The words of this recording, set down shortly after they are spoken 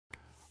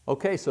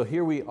Okay, so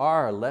here we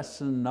are,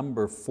 lesson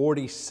number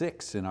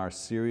 46 in our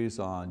series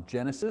on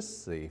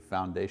Genesis, the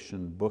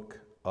foundation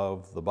book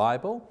of the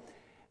Bible.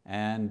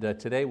 And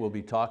today we'll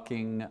be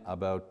talking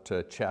about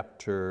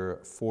chapter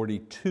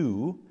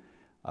 42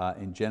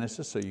 in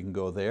Genesis, so you can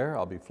go there.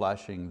 I'll be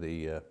flashing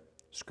the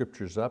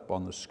scriptures up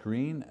on the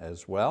screen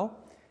as well.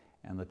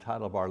 And the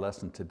title of our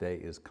lesson today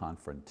is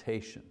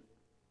Confrontation.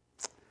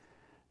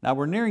 Now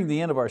we're nearing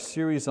the end of our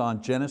series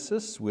on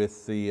Genesis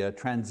with the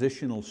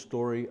transitional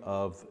story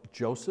of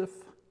Joseph.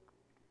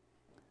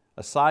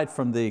 Aside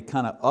from the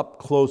kind of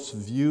up-close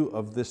view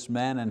of this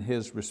man and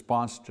his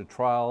response to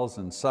trials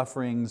and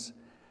sufferings,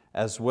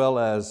 as well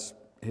as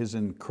his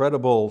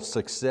incredible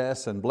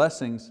success and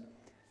blessings,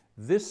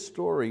 this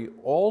story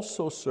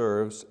also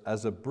serves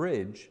as a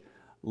bridge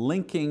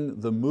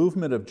linking the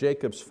movement of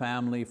Jacob's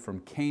family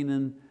from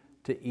Canaan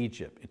to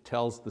Egypt. It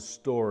tells the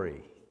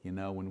story. You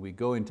know, when we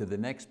go into the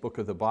next book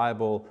of the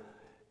Bible,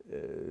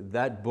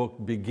 that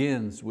book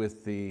begins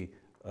with the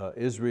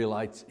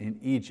Israelites in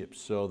Egypt.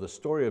 So the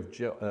story of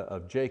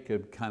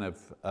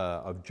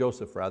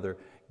Joseph rather,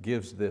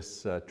 gives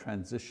this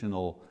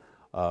transitional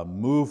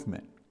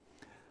movement.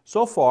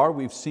 So far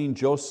we've seen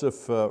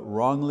Joseph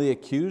wrongly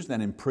accused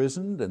and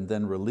imprisoned and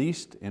then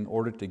released in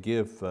order to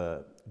give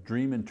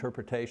dream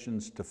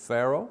interpretations to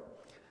Pharaoh.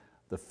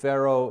 The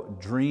Pharaoh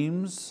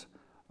dreams,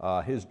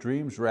 his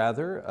dreams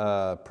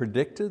rather,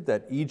 predicted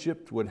that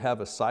Egypt would have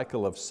a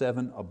cycle of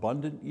 7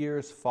 abundant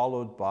years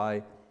followed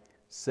by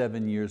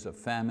 7 years of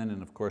famine.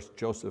 And of course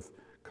Joseph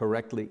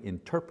correctly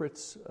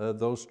interprets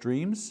those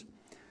dreams.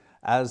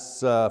 As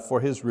for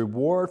his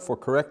reward for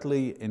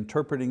correctly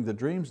interpreting the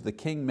dreams, the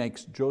king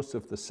makes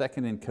Joseph the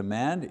second in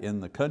command in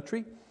the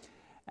country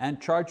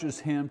and charges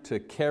him to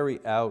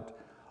carry out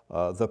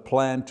the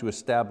plan to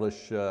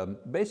establish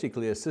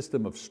basically a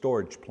system of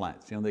storage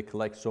plants. You know, they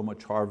collect so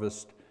much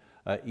harvest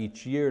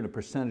each year, and a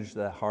percentage of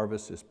that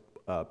harvest is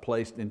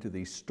placed into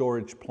these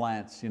storage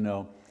plants, you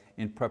know,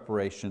 in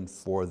preparation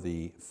for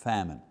the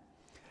famine.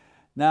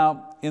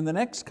 Now, in the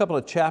next couple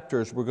of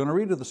chapters, we're going to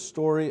read the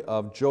story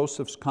of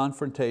Joseph's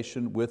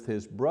confrontation with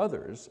his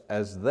brothers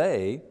as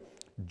they,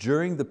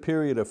 during the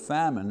period of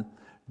famine,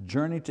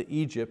 journey to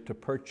Egypt to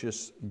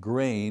purchase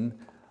grain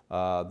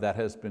that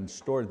has been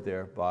stored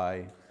there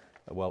by,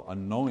 well,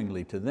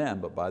 unknowingly to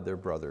them, but by their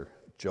brother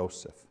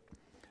Joseph.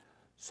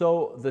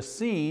 So the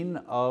scene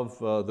of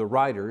the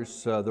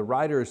writers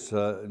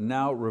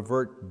now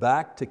revert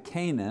back to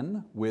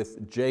Canaan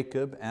with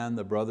Jacob and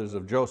the brothers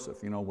of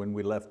Joseph. You know, when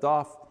we left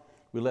off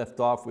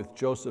with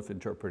Joseph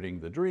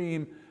interpreting the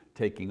dream,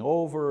 taking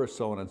over,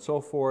 so on and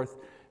so forth.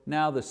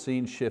 Now the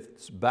scene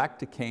shifts back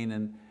to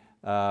Canaan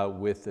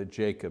with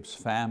Jacob's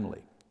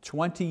family.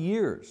 20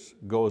 years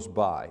goes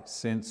by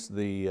since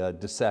the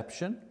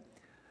deception.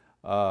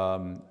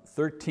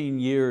 13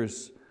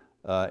 years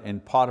in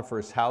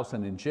Potiphar's house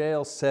and in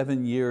jail,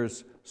 7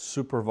 years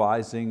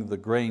supervising the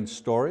grain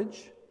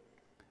storage.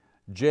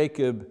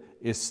 Jacob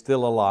is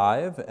still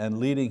alive and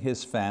leading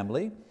his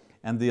family,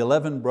 and the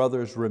 11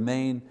 brothers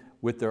remain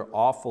with their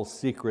awful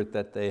secret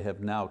that they have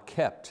now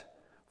kept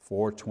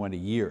for 20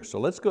 years. So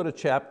let's go to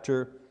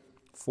chapter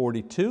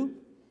 42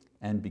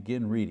 and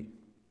begin reading.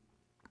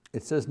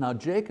 It says, "Now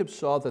Jacob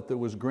saw that there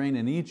was grain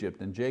in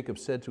Egypt, and Jacob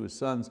said to his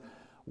sons,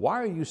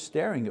 'Why are you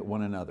staring at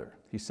one another?'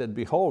 He said,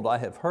 'Behold, I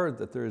have heard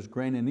that there is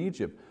grain in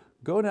Egypt.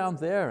 Go down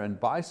there and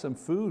buy some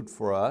food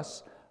for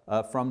us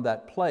from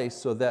that place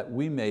so that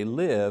we may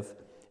live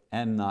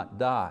and not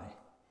die.'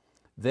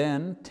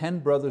 Then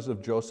 10 brothers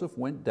of Joseph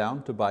went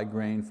down to buy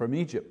grain from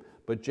Egypt.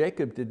 But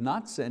Jacob did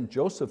not send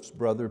Joseph's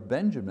brother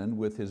Benjamin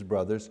with his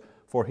brothers,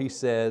 for he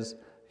said,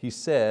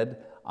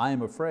 'I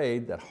am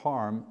afraid that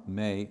harm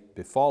may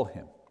befall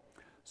him.'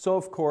 So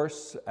of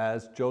course,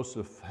 as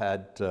Joseph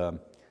had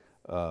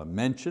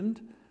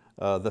mentioned,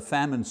 the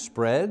famine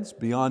spreads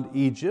beyond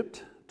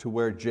Egypt to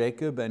where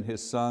Jacob and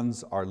his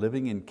sons are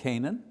living in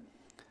Canaan.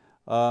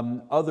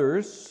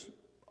 Other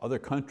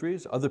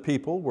countries, other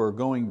people were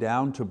going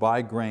down to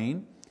buy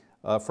grain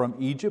from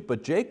Egypt,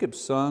 but Jacob's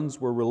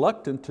sons were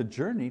reluctant to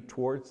journey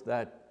towards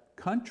that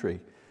country.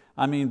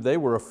 I mean, they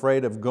were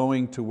afraid of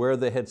going to where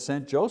they had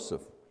sent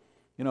Joseph.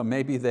 You know,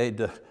 maybe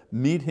they'd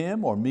meet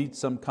him or meet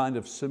some kind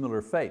of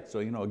similar fate. So,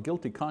 you know, a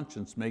guilty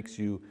conscience makes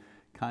you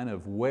kind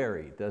of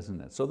wary, doesn't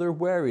it? So they're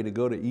wary to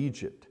go to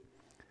Egypt.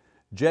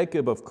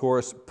 Jacob, of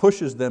course,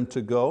 pushes them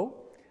to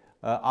go.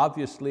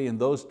 Obviously, in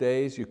those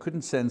days, you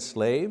couldn't send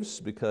slaves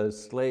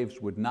because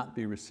slaves would not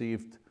be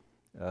received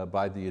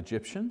by the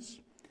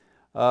Egyptians.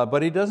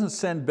 But he doesn't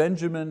send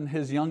Benjamin,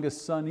 his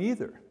youngest son,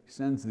 either. He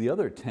sends the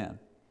other 10.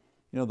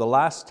 You know, the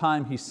last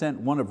time he sent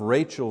one of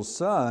Rachel's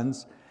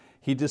sons,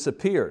 he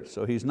disappeared.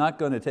 So he's not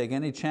going to take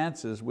any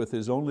chances with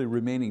his only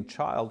remaining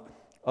child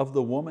of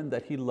the woman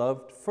that he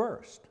loved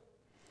first.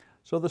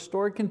 So the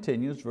story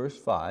continues, verse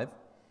 5.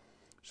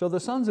 "So the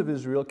sons of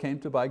Israel came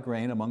to buy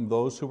grain among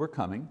those who were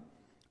coming,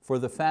 for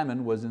the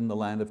famine was in the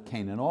land of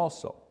Canaan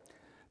also.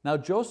 Now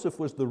Joseph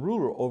was the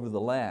ruler over the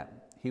land.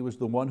 He was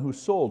the one who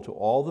sold to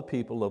all the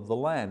people of the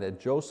land. And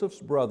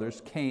Joseph's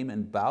brothers came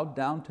and bowed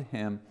down to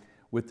him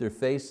with their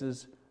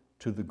faces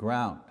to the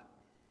ground.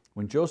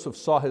 When Joseph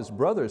saw his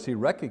brothers, he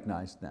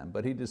recognized them,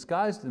 but he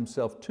disguised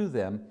himself to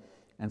them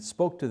and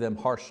spoke to them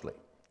harshly.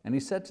 And he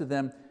said to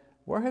them,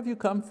 "Where have you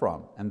come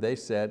from?" And they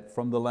said,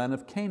 "From the land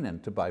of Canaan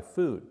to buy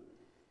food."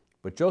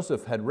 But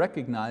Joseph had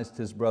recognized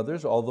his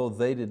brothers, although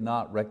they did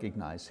not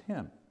recognize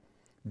him.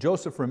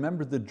 Joseph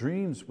remembered the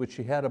dreams which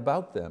he had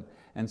about them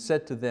and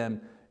said to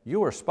them,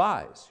 "You are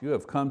spies. You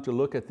have come to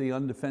look at the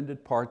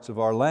undefended parts of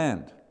our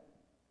land."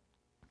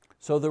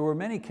 So there were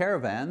many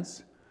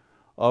caravans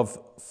of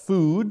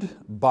food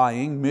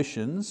buying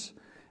missions,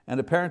 and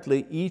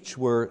apparently each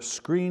were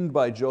screened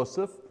by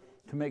Joseph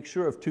to make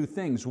sure of two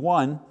things.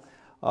 One,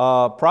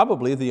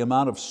 probably the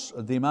amount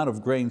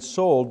of grain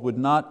sold would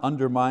not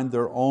undermine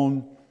their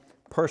own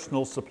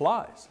personal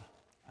supplies.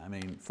 I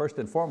mean, first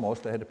and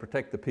foremost, they had to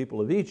protect the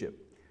people of Egypt.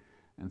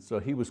 And so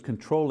he was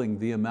controlling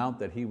the amount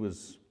that he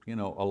was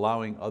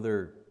allowing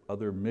other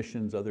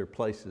missions, other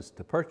places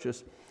to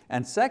purchase.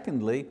 And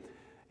secondly,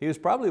 he was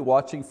probably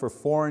watching for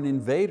foreign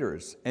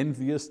invaders,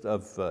 envious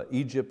of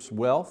Egypt's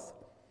wealth,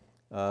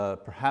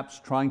 perhaps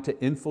trying to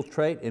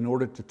infiltrate in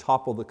order to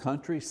topple the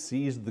country,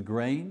 seize the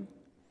grain.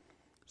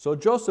 So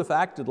Joseph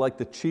acted like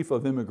the chief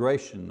of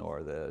immigration,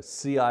 or the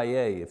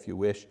CIA, if you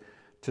wish,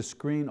 to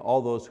screen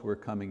all those who were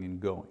coming and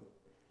going.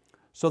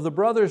 So the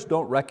brothers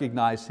don't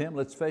recognize him.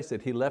 Let's face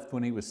it, he left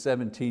when he was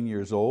 17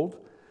 years old.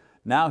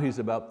 Now he's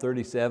about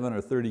 37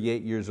 or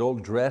 38 years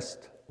old,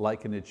 dressed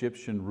like an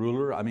Egyptian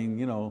ruler. I mean,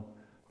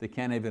 they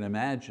can't even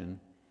imagine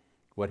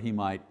what he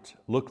might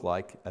look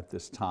like at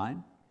this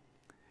time.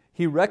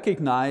 He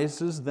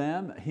recognizes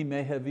them. He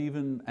may have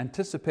even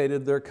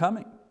anticipated their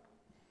coming.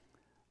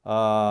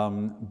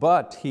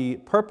 But he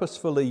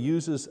purposefully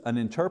uses an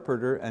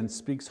interpreter and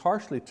speaks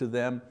harshly to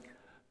them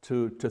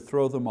to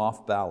throw them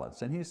off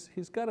balance. And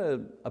he's got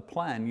a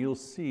plan. You'll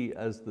see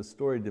as the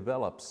story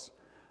develops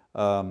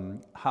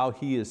how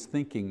he is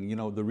thinking,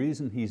 the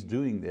reason he's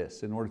doing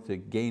this in order to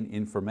gain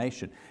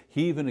information.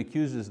 He even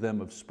accuses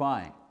them of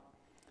spying.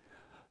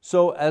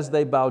 So as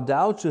they bow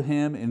down to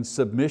him in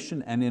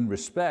submission and in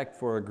respect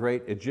for a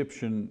great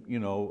Egyptian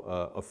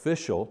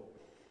official,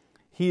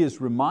 he is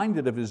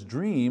reminded of his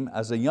dream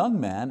as a young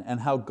man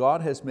and how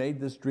God has made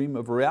this dream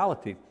of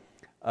reality.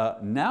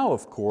 Now,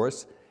 of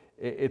course,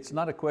 it's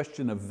not a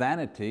question of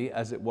vanity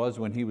as it was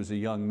when he was a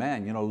young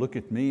man. Look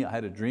at me, I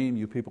had a dream,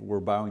 you people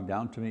were bowing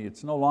down to me.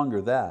 It's no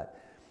longer that.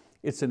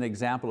 It's an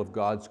example of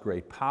God's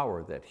great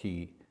power that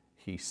he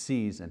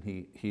sees and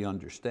he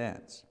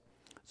understands.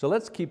 So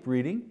let's keep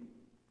reading.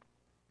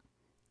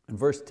 In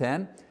verse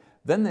 10,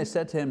 "Then they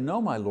said to him, 'No,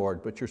 my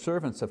lord, but your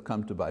servants have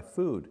come to buy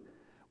food.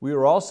 We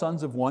are all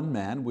sons of one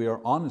man, we are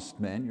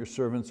honest men, your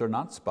servants are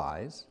not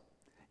spies.'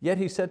 Yet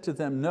he said to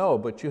them, 'No,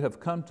 but you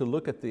have come to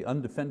look at the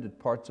undefended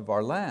parts of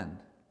our land.'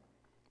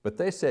 But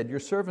they said, 'Your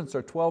servants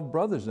are 12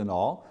 brothers in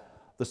all,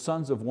 the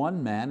sons of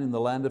one man in the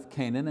land of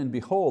Canaan, and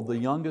behold, the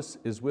youngest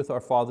is with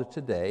our father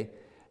today,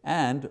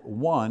 and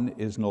one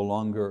is no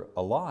longer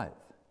alive.'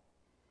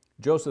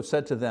 Joseph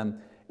said to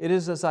them, 'It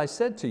is as I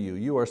said to you,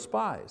 you are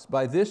spies.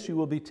 By this you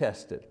will be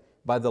tested.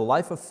 By the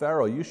life of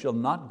Pharaoh you shall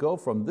not go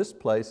from this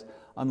place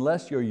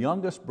unless your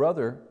youngest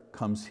brother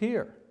comes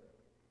here.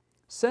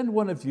 Send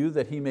one of you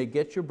that he may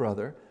get your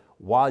brother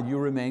while you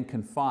remain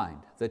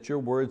confined, that your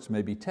words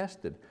may be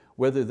tested,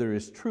 whether there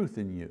is truth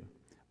in you.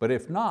 But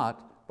if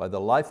not, by the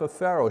life of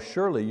Pharaoh,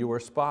 surely you are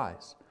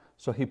spies.'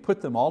 So he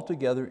put them all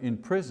together in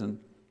prison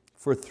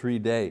for 3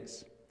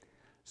 days.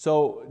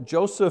 So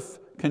Joseph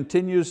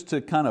continues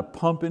to kind of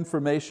pump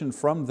information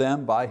from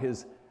them by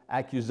his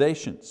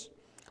accusations.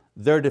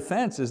 Their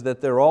defense is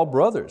that they're all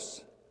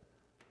brothers.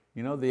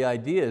 The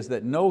idea is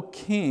that no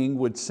king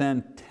would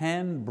send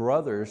 10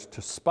 brothers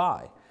to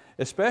spy,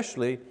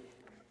 especially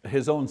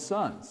his own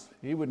sons.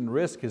 He wouldn't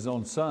risk his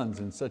own sons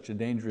in such a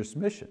dangerous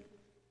mission.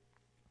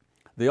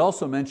 They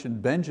also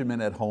mentioned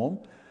Benjamin at home,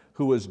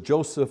 who was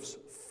Joseph's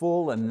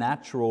full and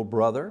natural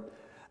brother,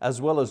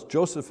 as well as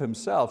Joseph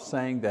himself,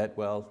 saying that,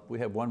 well, we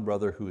have one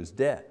brother who is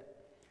dead.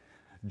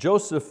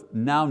 Joseph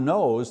now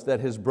knows that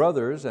his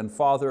brothers and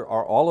father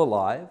are all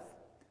alive.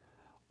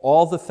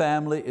 All the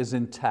family is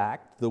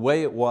intact, the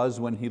way it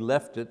was when he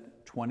left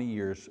it 20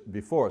 years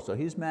before. So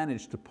he's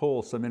managed to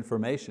pull some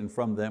information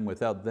from them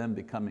without them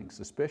becoming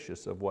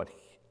suspicious of what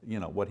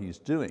he's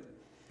doing.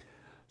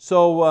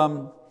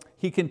 So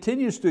he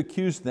continues to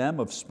accuse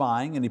them of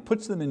spying, and he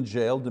puts them in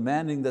jail,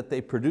 demanding that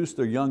they produce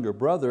their younger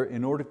brother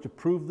in order to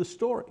prove the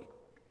story.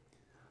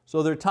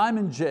 So their time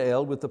in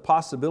jail, with the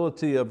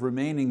possibility of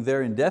remaining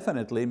there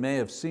indefinitely, may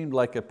have seemed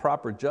like a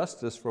proper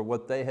justice for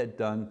what they had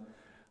done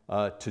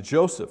to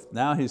Joseph.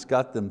 Now he's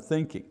got them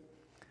thinking.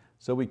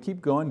 So we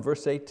keep going,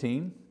 verse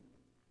 18.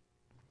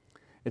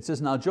 It says,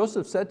 "Now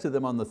Joseph said to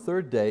them on the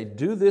 3rd day,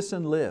 'Do this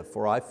and live,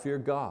 for I fear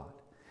God.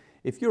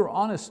 If you're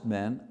honest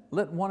men,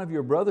 let one of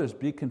your brothers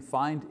be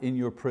confined in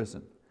your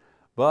prison.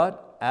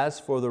 But as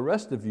for the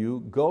rest of you,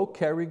 go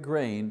carry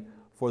grain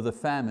for the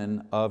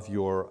famine of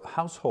your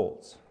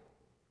households.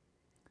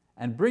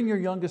 And bring your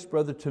youngest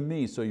brother to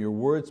me, so your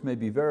words may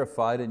be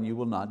verified and you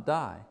will not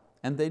die.'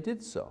 And they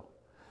did so.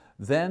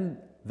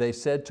 Then they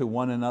said to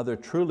one another,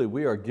 "Truly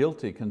we are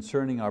guilty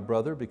concerning our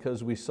brother,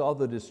 because we saw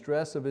the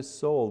distress of his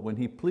soul when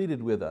he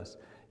pleaded with us,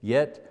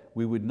 yet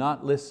we would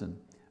not listen.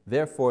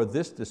 Therefore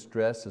this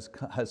distress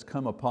has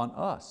come upon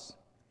us."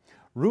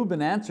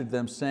 Reuben answered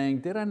them, saying,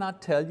 "Did I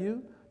not tell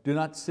you, do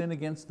not sin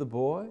against the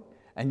boy?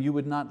 And you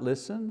would not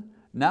listen?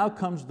 Now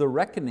comes the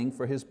reckoning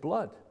for his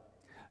blood."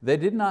 They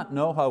did not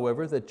know,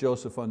 however, that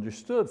Joseph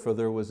understood, for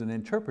there was an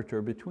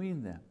interpreter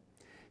between them.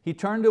 He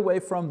turned away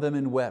from them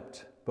and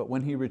wept. But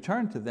when he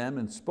returned to them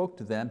and spoke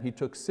to them, he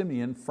took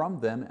Simeon from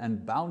them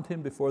and bound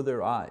him before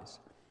their eyes.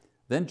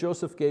 Then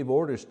Joseph gave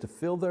orders to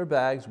fill their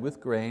bags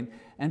with grain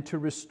and to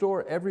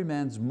restore every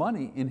man's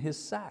money in his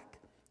sack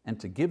and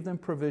to give them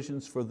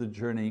provisions for the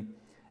journey,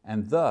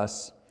 and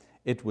thus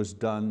it was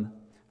done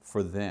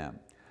for them.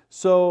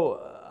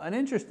 So an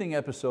interesting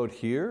episode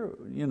here,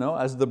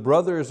 as the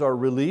brothers are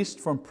released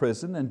from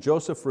prison and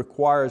Joseph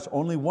requires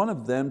only one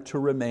of them to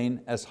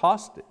remain as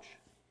hostage.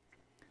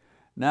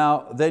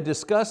 Now, they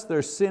discussed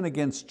their sin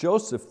against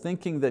Joseph,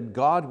 thinking that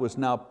God was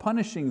now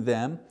punishing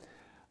them,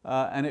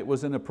 and it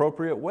was an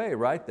appropriate way,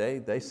 right?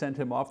 They sent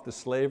him off to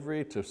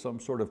slavery, to some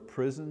sort of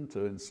prison,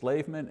 to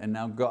enslavement, and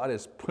now God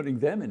is putting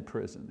them in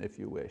prison, if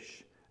you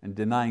wish, and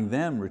denying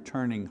them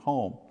returning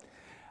home.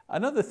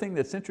 Another thing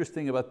that's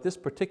interesting about this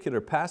particular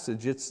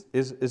passage is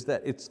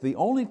that it's the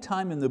only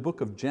time in the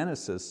book of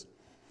Genesis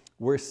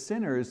where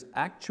sinners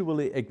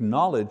actually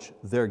acknowledge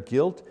their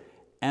guilt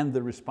and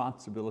the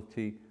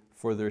responsibility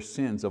for their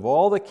sins. Of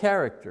all the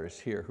characters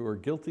here who are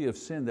guilty of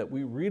sin that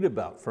we read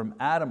about, from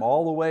Adam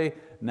all the way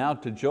now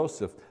to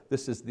Joseph,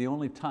 this is the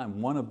only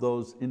time one of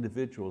those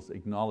individuals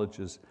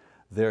acknowledges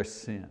their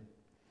sin.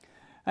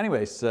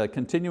 Anyways,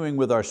 continuing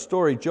with our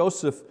story,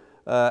 Joseph,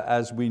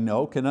 as we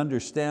know, can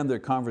understand their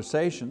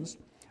conversations,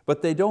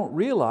 but they don't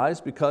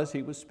realize because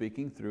he was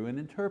speaking through an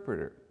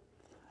interpreter.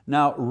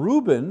 Now,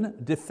 Reuben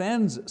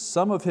defends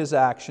some of his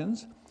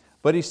actions,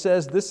 but he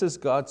says this is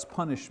God's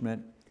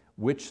punishment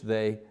which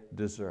they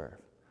deserve.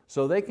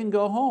 So they can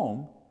go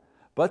home,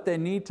 but they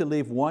need to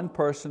leave one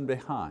person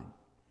behind.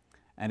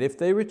 And if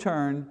they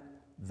return,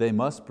 they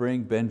must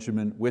bring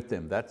Benjamin with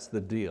them. That's the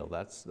deal.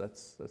 That's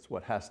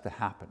what has to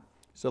happen.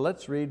 So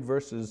let's read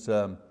verses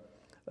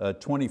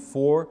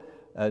 24,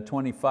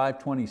 25,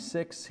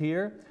 26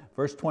 here.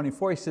 Verse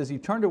 24, he says, "He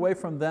turned away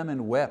from them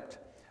and wept.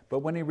 But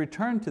when he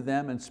returned to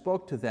them and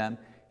spoke to them,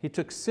 he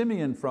took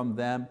Simeon from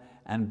them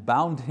and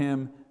bound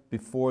him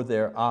before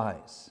their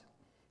eyes.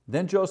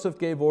 Then Joseph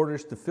gave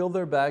orders to fill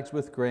their bags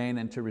with grain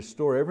and to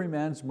restore every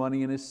man's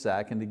money in his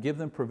sack and to give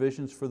them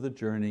provisions for the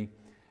journey.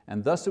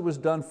 And thus it was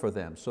done for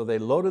them. So they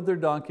loaded their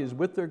donkeys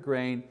with their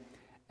grain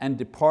and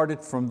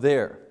departed from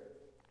there."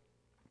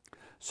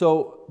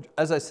 So,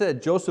 as I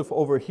said, Joseph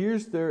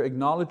overhears their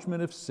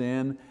acknowledgement of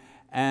sin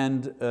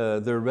and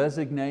their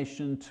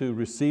resignation to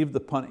receive the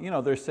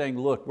punishment. They're saying,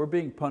 look, we're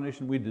being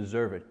punished and we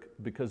deserve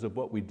it because of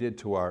what we did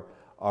to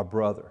our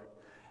brother.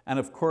 And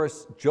of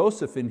course,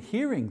 Joseph, in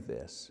hearing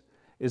this,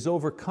 is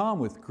overcome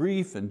with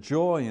grief and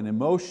joy and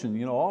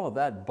emotion, all of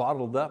that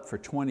bottled up for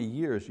 20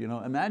 years.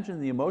 Imagine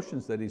the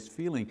emotions that he's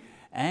feeling,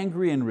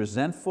 angry and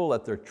resentful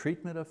at their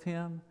treatment of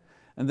him,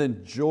 and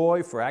then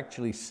joy for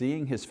actually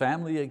seeing his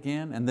family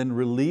again, and then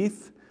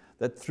relief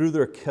that through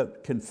their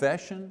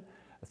confession,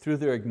 through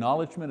their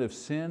acknowledgement of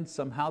sin,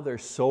 somehow their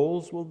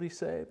souls will be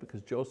saved,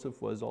 because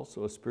Joseph was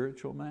also a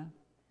spiritual man.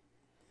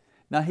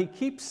 Now he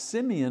keeps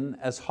Simeon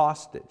as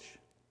hostage.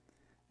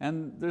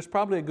 And there's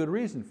probably a good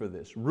reason for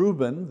this.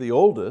 Reuben, the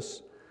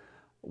oldest,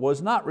 was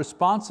not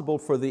responsible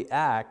for the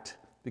act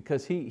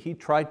because he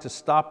tried to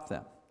stop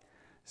them.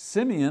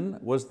 Simeon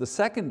was the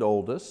second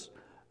oldest.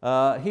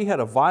 He had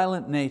a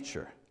violent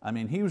nature.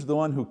 He was the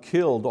one who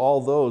killed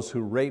all those who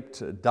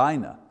raped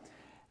Dinah.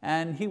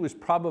 And he was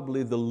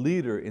probably the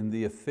leader in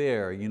the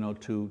affair,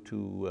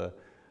 to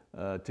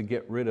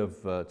get rid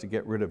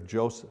of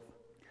Joseph.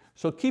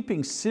 So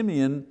keeping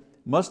Simeon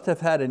must have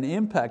had an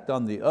impact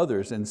on the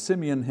others, and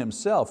Simeon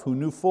himself, who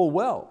knew full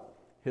well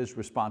his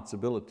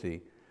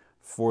responsibility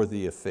for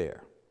the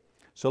affair.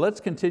 So let's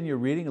continue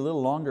reading a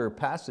little longer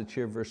passage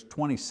here, verse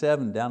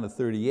 27 down to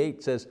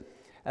 38 says,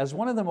 "As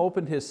one of them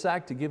opened his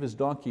sack to give his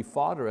donkey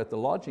fodder at the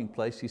lodging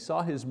place, he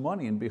saw his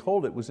money, and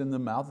behold, it was in the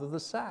mouth of the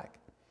sack.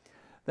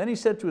 Then he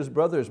said to his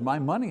brothers, 'My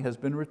money has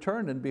been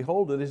returned, and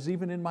behold, it is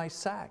even in my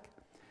sack.'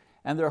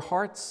 And their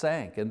hearts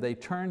sank, and they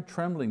turned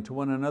trembling to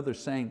one another,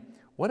 saying,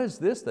 'What is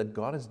this that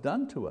God has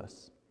done to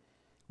us?'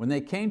 When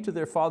they came to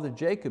their father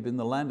Jacob in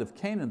the land of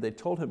Canaan, they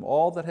told him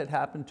all that had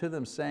happened to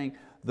them, saying,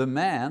 'The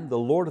man, the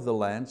Lord of the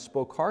land,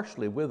 spoke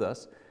harshly with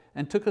us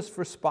and took us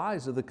for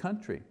spies of the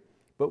country.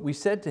 But we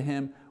said to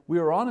him, we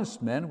are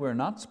honest men, we are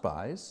not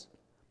spies.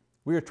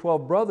 We are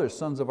 12 brothers,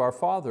 sons of our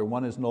father.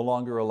 One is no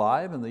longer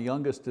alive, and the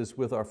youngest is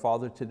with our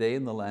father today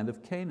in the land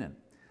of Canaan.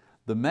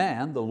 The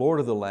man, the Lord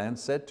of the land,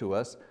 said to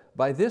us,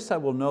 by this I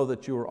will know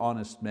that you are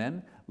honest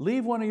men.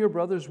 Leave one of your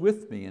brothers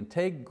with me, and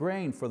take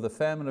grain for the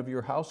famine of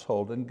your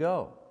household, and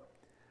go.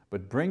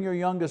 But bring your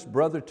youngest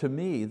brother to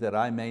me, that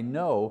I may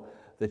know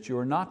that you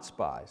are not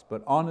spies,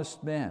 but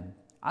honest men.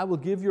 I will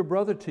give your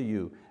brother to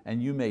you,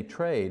 and you may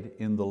trade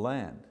in the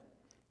land.'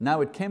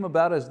 Now it came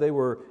about as they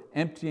were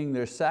emptying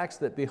their sacks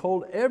that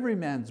behold, every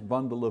man's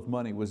bundle of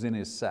money was in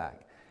his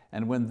sack.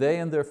 And when they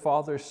and their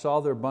father saw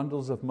their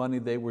bundles of money,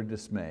 they were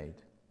dismayed.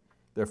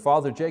 Their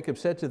father Jacob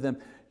said to them,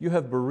 you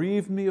have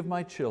bereaved me of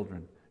my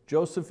children.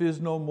 Joseph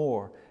is no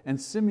more, and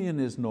Simeon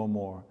is no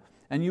more,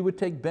 and you would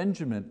take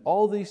Benjamin.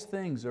 All these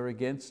things are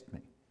against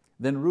me.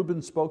 Then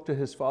Reuben spoke to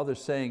his father,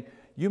 saying,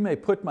 you may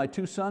put my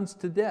 2 sons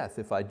to death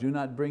if I do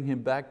not bring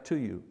him back to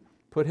you.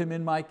 Put him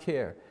in my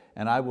care,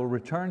 and I will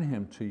return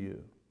him to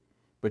you.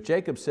 But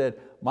Jacob said,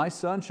 my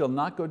son shall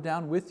not go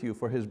down with you,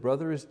 for his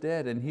brother is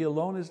dead, and he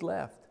alone is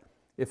left.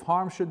 If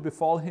harm should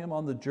befall him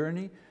on the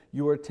journey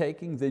you are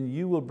taking, then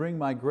you will bring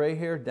my gray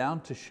hair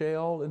down to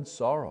Sheol in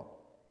sorrow.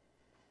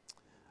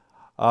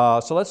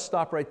 So let's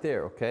stop right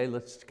there, okay?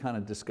 Let's kind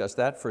of discuss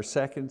that for a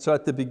second. So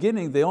at the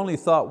beginning, they only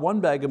thought one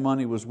bag of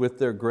money was with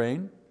their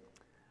grain,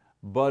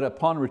 but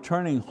upon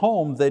returning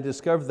home, they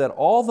discovered that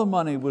all the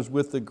money was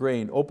with the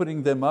grain,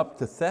 opening them up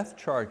to theft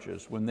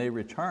charges when they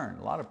returned.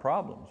 A lot of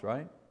problems,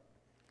 right?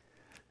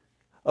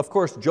 Of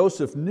course,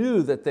 Joseph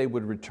knew that they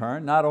would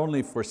return, not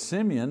only for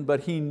Simeon,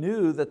 but he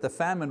knew that the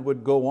famine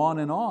would go on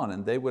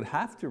and they would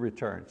have to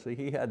return. So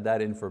he had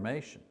that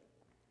information.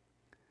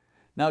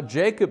 Now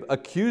Jacob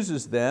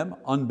accuses them,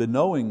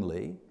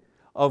 unbeknowingly,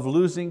 of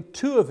losing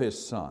 2 of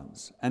his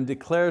sons and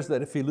declares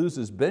that if he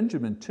loses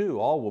Benjamin too,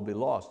 all will be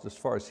lost as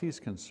far as he's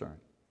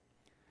concerned.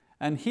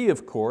 And he,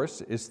 of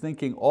course, is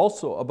thinking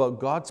also about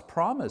God's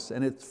promise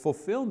and its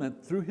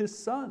fulfillment through his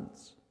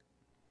sons.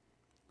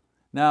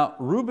 Now,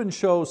 Reuben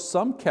shows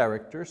some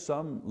character,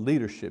 some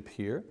leadership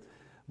here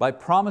by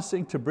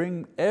promising to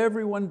bring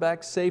everyone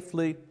back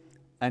safely,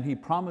 and he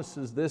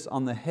promises this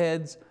on the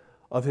heads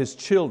of his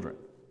children.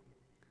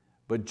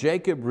 But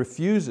Jacob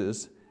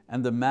refuses,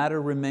 and the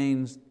matter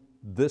remains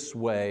this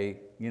way,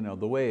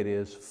 the way it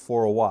is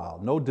for a while,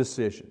 no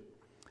decision.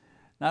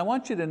 Now I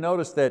want you to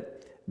notice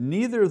that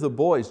neither of the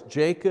boys,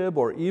 Jacob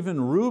or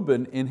even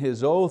Reuben in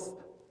his oath,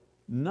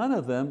 none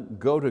of them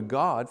go to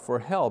God for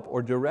help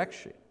or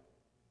direction.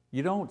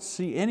 You don't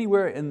see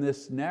anywhere in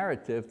this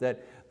narrative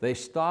that they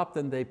stopped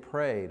and they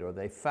prayed, or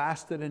they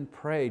fasted and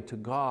prayed to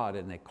God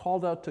and they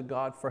called out to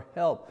God for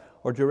help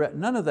or direct.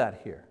 None of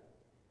that here.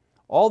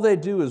 All they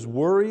do is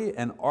worry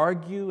and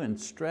argue and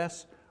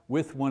stress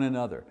with one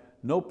another.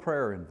 No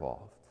prayer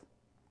involved.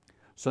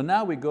 So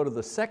now we go to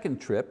the second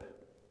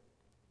trip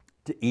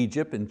to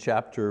Egypt in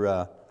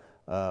chapter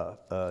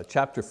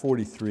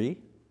 43.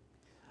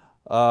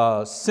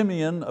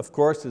 Simeon, of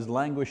course, is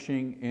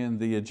languishing in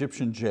the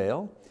Egyptian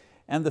jail,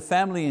 and the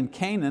family in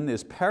Canaan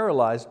is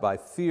paralyzed by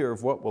fear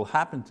of what will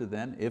happen to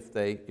them if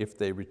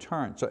they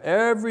return. So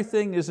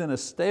everything is in a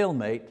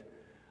stalemate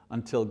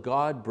until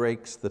God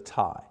breaks the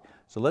tie.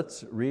 So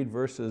let's read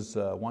verses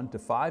 1 to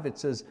 5. It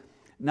says,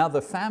 now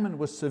the famine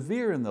was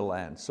severe in the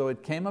land, so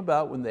it came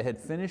about when they had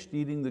finished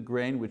eating the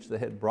grain which they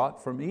had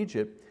brought from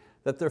Egypt,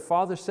 that their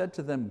father said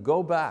to them,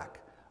 go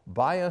back,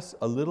 buy us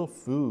a little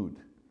food.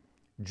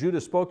 Judah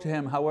spoke to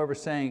him, however,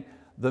 saying,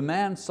 the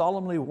man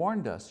solemnly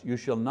warned us, you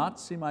shall not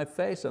see my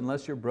face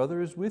unless your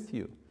brother is with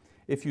you.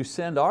 If you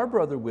send our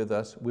brother with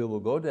us, we will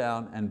go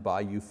down and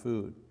buy you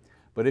food.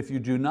 But if you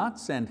do not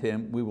send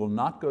him, we will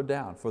not go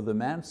down. For the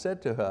man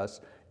said to us,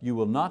 you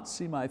will not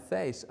see my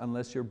face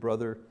unless your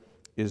brother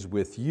is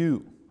with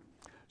you.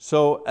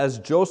 So as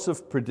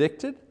Joseph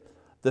predicted,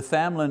 the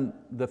famine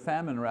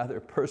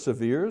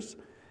perseveres,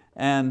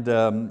 and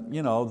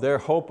their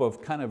hope of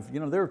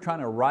they were trying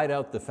to ride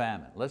out the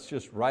famine. Let's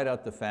just ride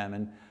out the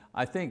famine.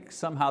 I think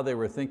somehow they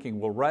were thinking,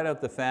 we'll ride out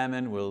the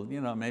famine,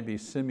 maybe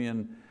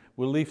Simeon,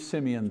 we'll leave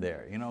Simeon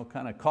there,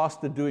 kind of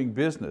cost of doing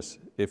business,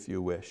 if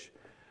you wish.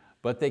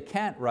 But they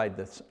can't ride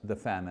the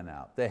famine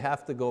out. They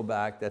have to go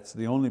back. That's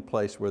the only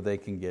place where they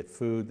can get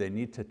food. They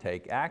need to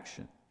take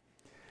action.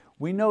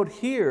 We note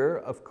here,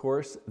 of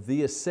course,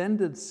 the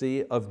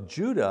ascendancy of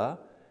Judah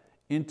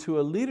into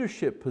a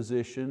leadership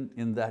position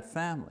in that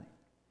family.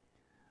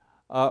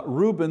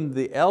 Reuben,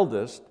 the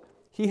eldest,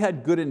 he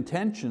had good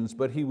intentions,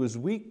 but he was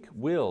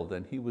weak-willed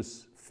and he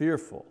was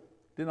fearful.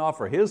 Didn't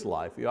offer his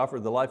life, he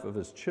offered the life of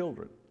his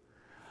children.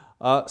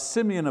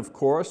 Simeon, of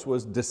course,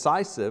 was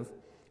decisive,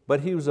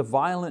 but he was a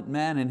violent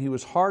man and he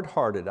was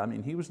hard-hearted.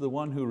 He was the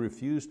one who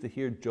refused to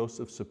hear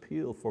Joseph's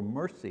appeal for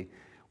mercy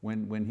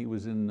when he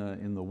was in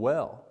the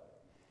well.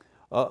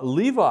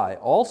 Levi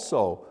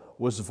also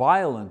was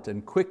violent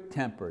and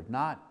quick-tempered,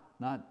 not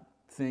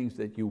things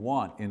that you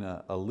want in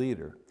a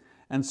leader.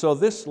 And so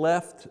this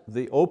left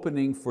the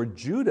opening for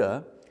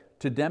Judah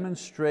to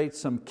demonstrate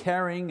some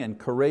caring and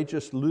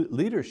courageous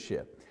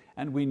leadership.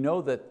 And we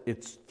know that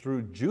it's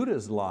through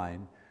Judah's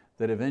line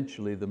that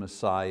eventually the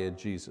Messiah,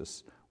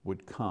 Jesus,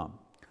 would come.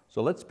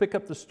 So let's pick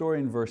up the story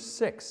in verse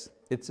 6.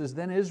 It says,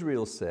 then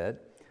Israel said,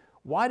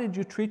 why did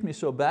you treat me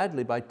so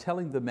badly by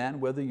telling the man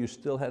whether you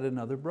still had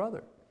another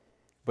brother?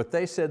 But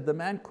they said, the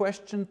man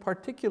questioned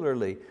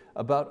particularly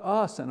about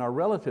us and our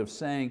relatives,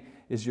 saying,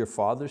 is your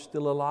father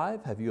still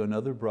alive? Have you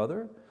another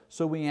brother?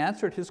 So we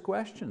answered his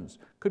questions.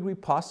 Could we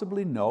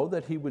possibly know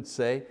that he would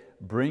say,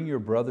 bring your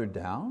brother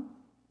down?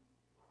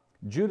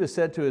 Judah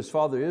said to his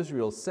father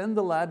Israel, "Send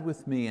the lad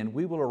with me, and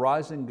we will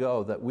arise and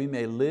go, that we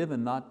may live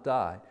and not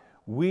die,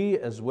 we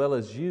as well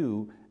as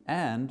you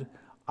and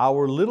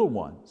our little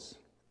ones.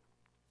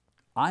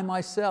 I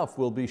myself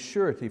will be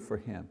surety for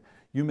him.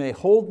 You may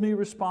hold me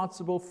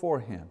responsible for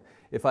him.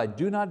 If I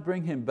do not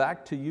bring him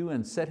back to you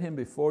and set him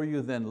before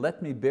you, then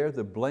let me bear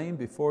the blame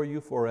before you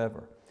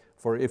forever.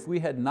 For if we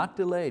had not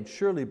delayed,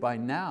 surely by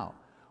now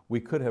we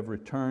could have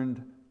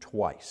returned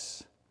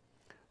twice."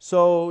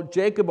 So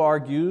Jacob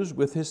argues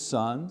with his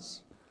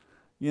sons,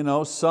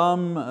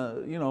 some a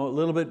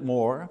little bit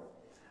more,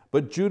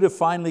 but Judah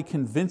finally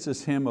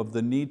convinces him of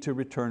the need to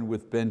return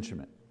with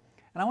Benjamin.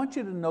 And I want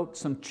you to note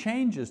some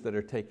changes that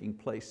are taking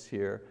place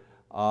here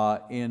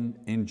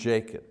in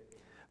Jacob.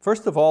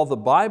 First of all, the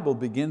Bible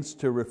begins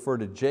to refer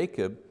to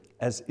Jacob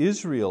as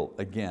Israel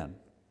again.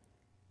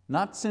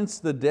 Not since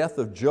the death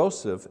of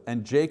Joseph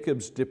and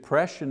Jacob's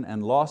depression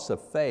and loss of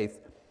faith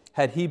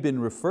had he been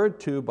referred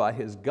to by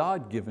his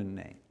God-given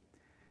name.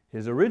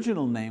 His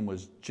original name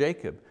was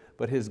Jacob,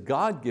 but his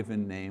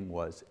God-given name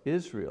was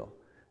Israel.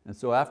 And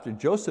so after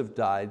Joseph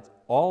died,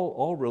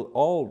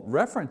 all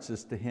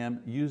references to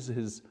him use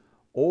his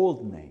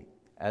old name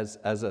as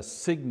a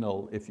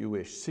signal, if you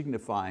wish,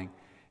 signifying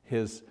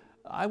his,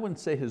 I wouldn't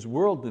say his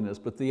worldliness,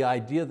 but the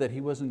idea that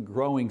he wasn't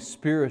growing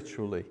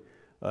spiritually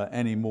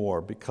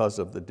anymore because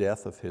of the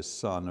death of his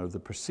son, or the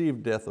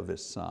perceived death of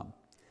his son.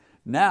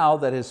 Now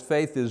that his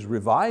faith is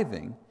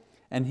reviving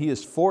and he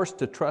is forced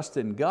to trust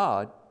in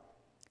God,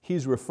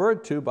 he's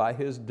referred to by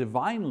his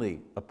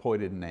divinely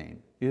appointed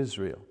name,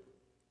 Israel.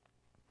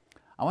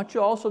 I want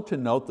you also to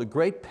note the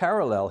great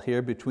parallel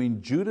here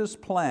between Judah's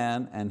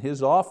plan and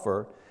his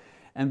offer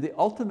and the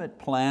ultimate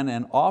plan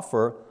and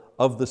offer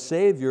of the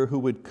Savior who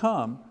would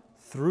come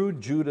through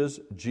Judah's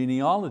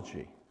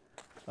genealogy.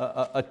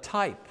 A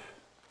type,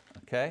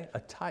 okay? A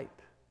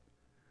type.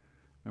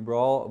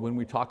 Remember when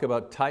we talk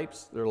about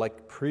types, they're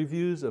like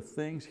previews of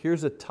things.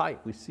 Here's a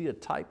type, we see a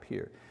type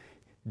here.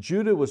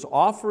 Judah was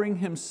offering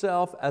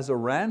himself as a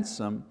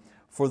ransom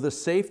for the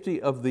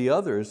safety of the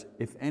others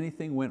if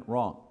anything went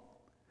wrong.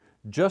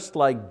 Just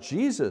like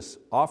Jesus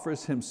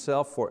offers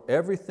himself for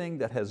everything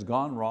that has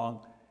gone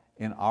wrong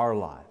in our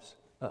lives.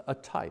 A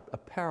type, a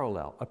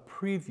parallel, a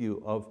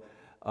preview of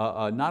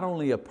not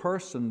only a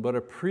person, but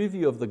a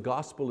preview of the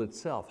gospel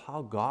itself,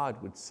 how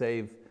God would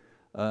save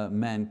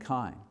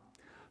mankind.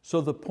 So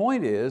the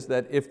point is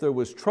that if there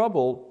was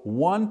trouble,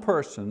 one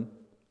person,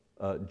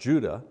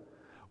 Judah,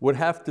 would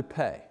have to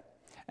pay.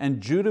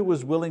 And Judah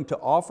was willing to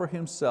offer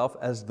himself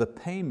as the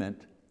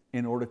payment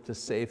in order to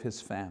save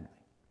his family.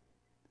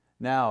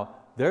 Now,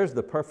 there's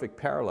the perfect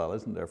parallel,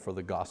 isn't there, for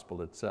the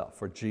gospel itself,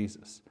 for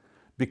Jesus.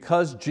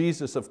 Because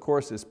Jesus, of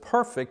course, is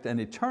perfect and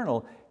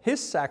eternal, his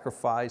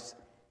sacrifice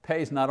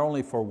pays not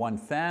only for one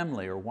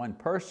family or one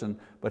person,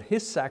 but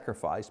his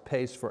sacrifice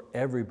pays for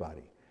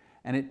everybody.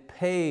 And it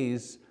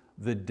pays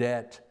the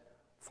debt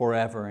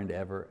forever and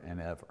ever and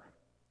ever.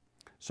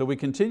 So we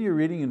continue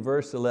reading in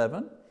verse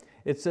 11.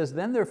 It says,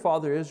 "Then their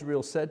father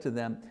Israel said to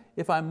them,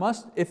 if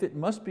it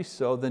must be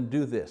so, then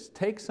do this.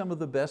 Take some of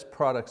the best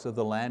products of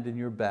the land in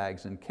your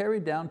bags and carry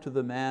down to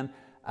the man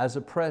as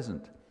a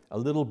present a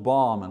little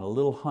balm and a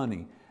little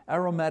honey,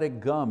 aromatic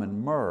gum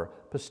and myrrh,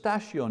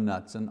 pistachio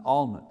nuts and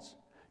almonds.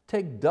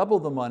 Take double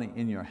the money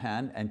in your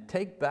hand and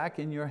take back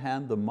in your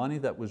hand the money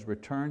that was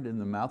returned in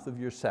the mouth of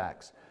your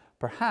sacks.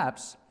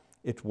 Perhaps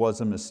it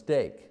was a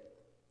mistake.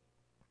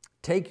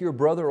 Take your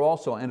brother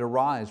also and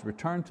arise,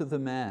 return to the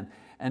man,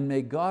 and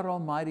may God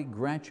Almighty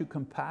grant you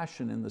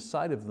compassion in the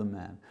sight of the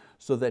man,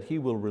 so that he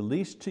will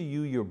release to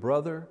you your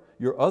brother,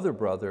 your other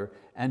brother,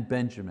 and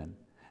Benjamin.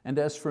 And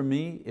as for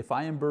me, if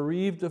I am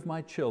bereaved of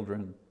my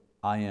children,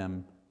 I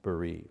am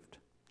bereaved."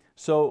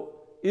 So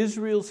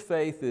Israel's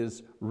faith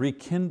is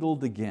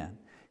rekindled again.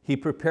 He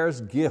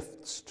prepares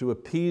gifts to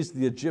appease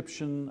the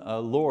Egyptian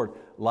lord,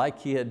 like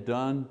he had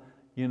done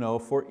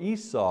for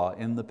Esau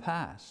in the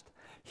past.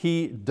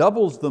 He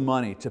doubles the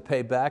money to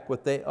pay back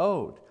what they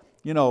owed.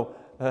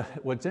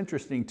 What's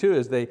interesting too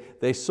is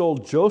they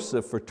sold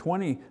Joseph for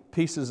 20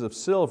 pieces of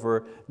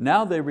silver.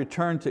 Now they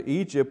return to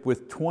Egypt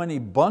with 20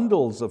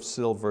 bundles of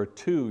silver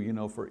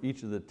too, for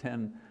each of the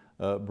 10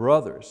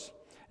 brothers.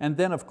 And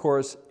then of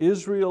course,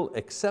 Israel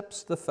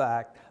accepts the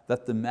fact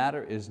that the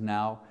matter is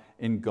now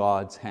in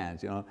God's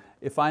hands.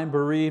 If I am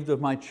bereaved of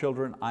my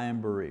children, I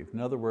am bereaved. In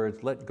other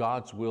words, let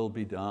God's will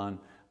be done.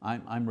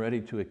 I'm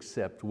ready to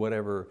accept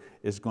whatever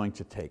is going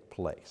to take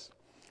place.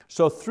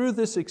 So through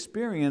this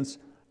experience,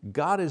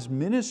 God is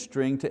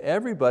ministering to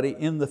everybody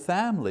in the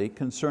family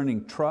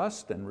concerning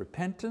trust and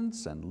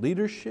repentance and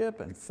leadership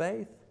and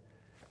faith.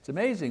 It's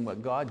amazing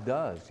what God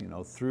does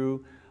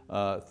through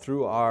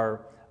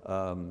our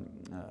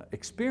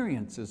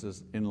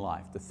experiences in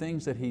life, the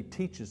things that He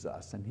teaches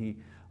us and He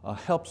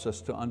helps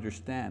us to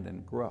understand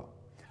and grow.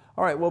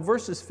 All right, well,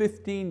 verses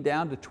 15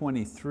 down to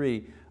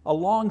 23, a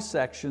long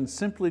section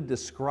simply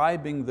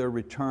describing their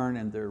return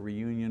and their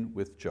reunion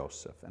with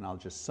Joseph. And I'll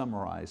just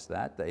summarize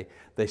that.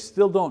 They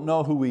still don't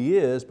know who he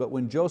is, but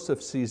when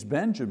Joseph sees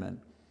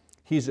Benjamin,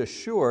 He's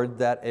assured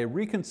that a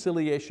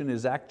reconciliation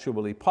is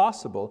actually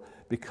possible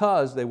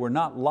because they were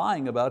not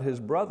lying about his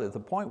brother. The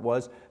point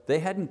was they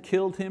hadn't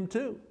killed him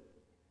too.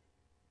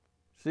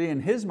 See, in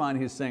his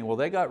mind he's saying, well,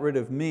 they got rid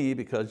of me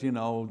because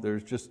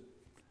there's just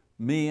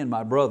me and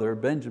my brother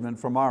Benjamin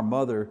from our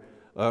mother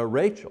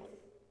Rachel.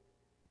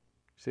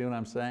 See what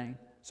I'm saying?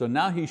 So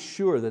now he's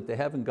sure that they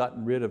haven't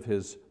gotten rid of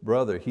his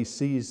brother. He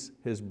sees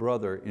his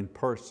brother in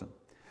person.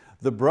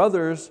 The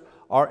brothers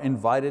are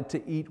invited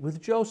to eat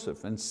with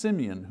Joseph and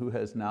Simeon, who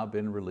has now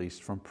been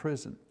released from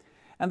prison.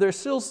 And they're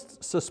still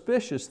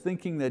suspicious,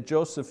 thinking that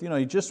Joseph,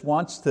 he just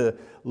wants to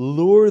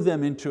lure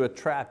them into a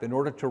trap in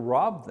order to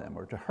rob them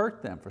or to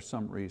hurt them for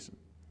some reason.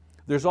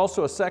 There's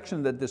also a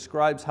section that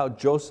describes how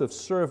Joseph's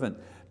servant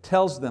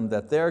tells them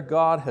that their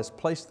God has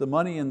placed the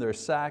money in their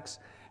sacks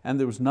and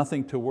there was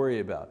nothing to worry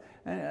about.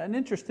 An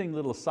interesting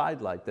little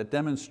sidelight that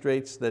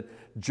demonstrates that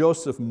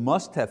Joseph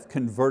must have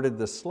converted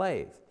the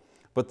slave,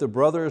 but the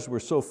brothers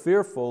were so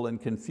fearful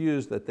and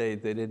confused that they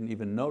didn't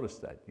even notice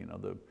that.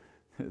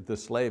 The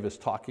slave is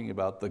talking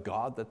about the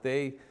God that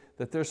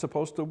they're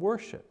supposed to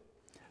worship.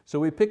 So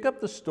we pick up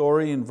the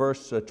story in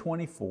verse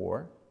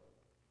 24.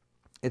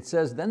 It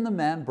says, then the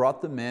man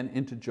brought the men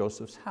into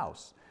Joseph's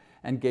house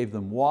and gave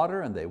them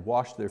water, and they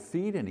washed their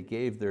feet, and he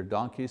gave their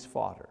donkeys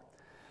fodder.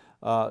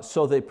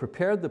 So they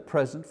prepared the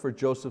present for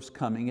Joseph's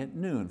coming at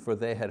noon, for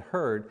they had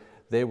heard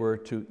they were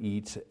to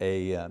eat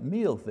a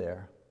meal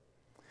there.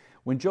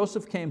 When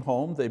Joseph came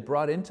home, they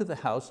brought into the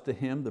house to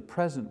him the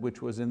present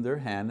which was in their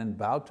hand and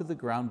bowed to the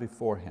ground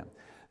before him.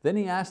 Then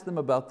he asked them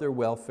about their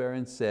welfare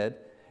and said,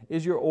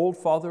 is your old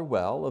father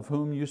well, of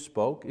whom you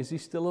spoke? Is he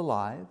still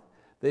alive?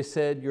 They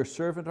said, your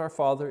servant our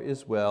father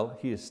is well,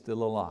 he is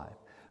still alive.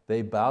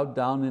 They bowed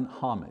down in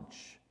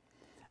homage.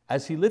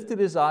 As he lifted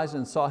his eyes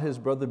and saw his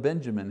brother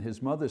Benjamin,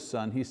 his mother's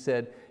son, he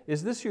said,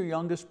 is this your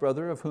youngest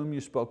brother of whom you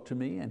spoke to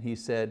me? And he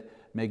said,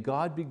 may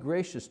God be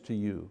gracious to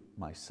you,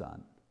 my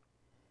son.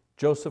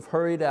 Joseph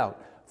hurried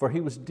out, for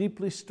he was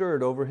deeply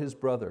stirred over his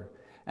brother,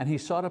 and he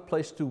sought a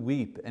place to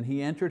weep, and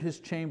he entered his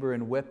chamber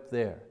and wept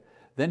there.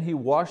 Then he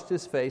washed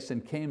his face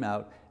and came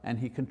out, and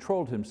he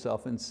controlled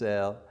himself and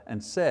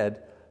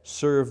said,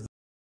 serve them.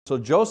 So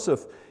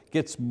Joseph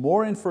gets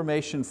more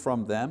information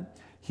from them.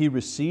 He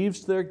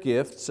receives their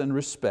gifts and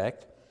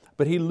respect,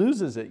 but he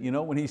loses it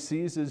when he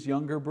sees his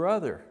younger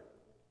brother.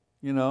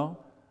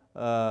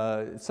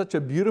 It's such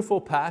a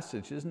beautiful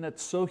passage. Isn't it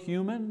so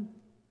human?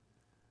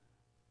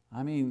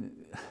 I mean,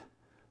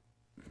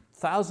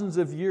 thousands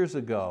of years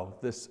ago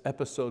this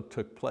episode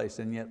took place,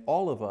 and yet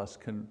all of us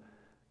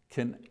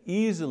can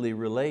easily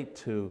relate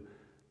to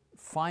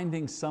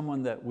finding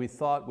someone that we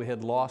thought we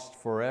had lost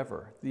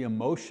forever. The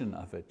emotion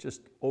of it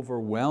just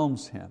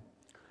overwhelms him.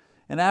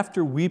 And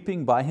after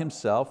weeping by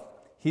himself,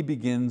 he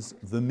begins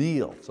the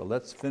meal. So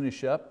let's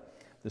finish up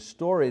the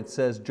story. It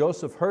says,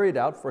 Joseph hurried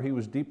out, for he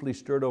was deeply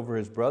stirred over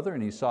his brother,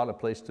 and he sought a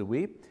place to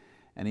weep.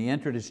 And he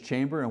entered his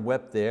chamber and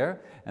wept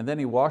there. And then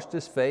he washed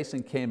his face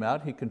and came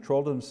out. He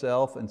controlled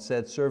himself and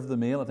said, serve the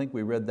meal. I think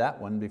we read that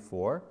one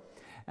before.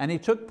 And he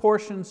took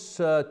portions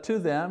to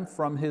them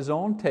from his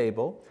own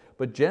table,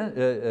 but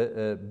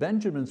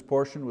Benjamin's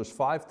portion was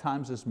 5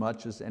 times as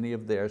much as any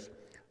of theirs.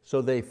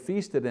 So they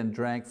feasted and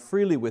drank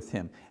freely with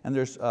him. And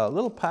there's a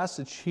little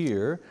passage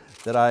here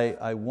that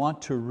I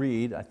want to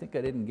read. I think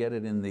I didn't get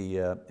it in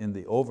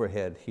the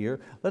overhead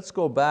here. Let's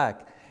go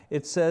back.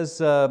 It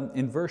says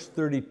in verse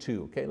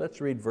 32, okay, let's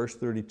read verse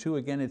 32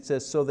 again. It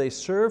says, so they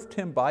served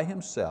him by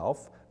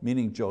himself,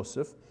 meaning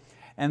Joseph,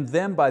 and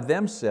them by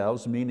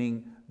themselves,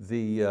 meaning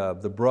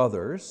the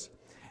brothers,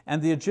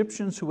 and the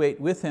Egyptians who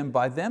ate with him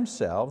by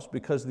themselves,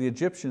 because the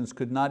Egyptians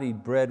could not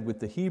eat bread with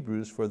the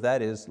Hebrews, for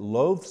that is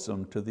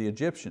loathsome to the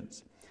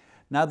Egyptians.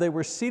 Now they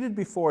were seated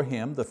before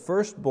him, the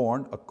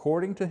firstborn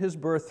according to his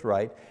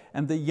birthright,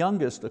 and the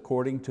youngest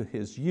according to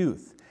his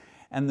youth.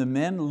 And the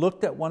men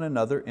looked at one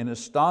another in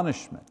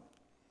astonishment.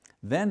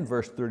 Then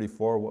verse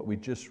 34, what we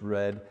just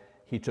read,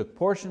 he took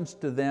portions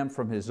to them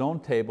from his own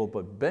table,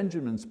 but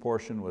Benjamin's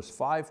portion was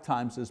 5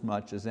 times as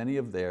much as any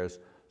of theirs,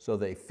 so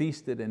they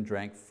feasted and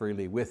drank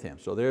freely with him.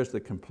 So there's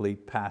the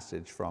complete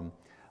passage from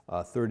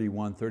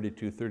 31,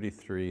 32,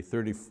 33,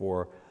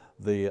 34,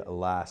 the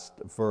last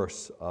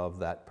verse of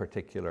that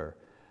particular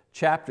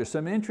chapter.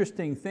 Some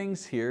interesting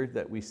things here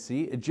that we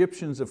see.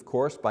 Egyptians, of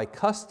course, by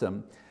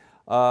custom,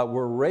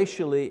 were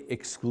racially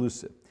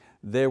exclusive.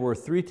 There were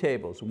 3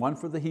 tables, one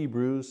for the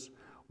Hebrews,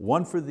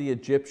 one for the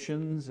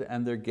Egyptians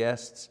and their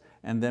guests,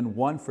 and then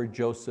one for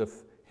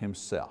Joseph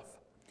himself.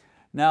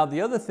 Now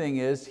the other thing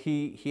is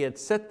he had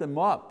set them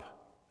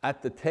up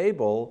at the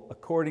table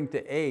according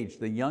to age,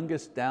 the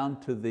youngest down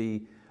to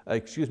the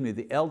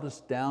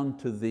eldest down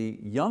to the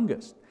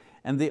youngest.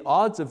 And the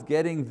odds of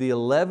getting the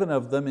 11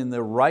 of them in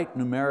the right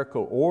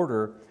numerical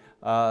order,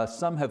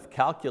 some have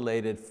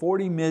calculated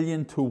 40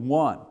 million to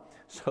 1.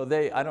 So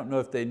I don't know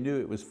if they knew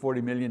it was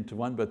 40 million to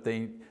 1, but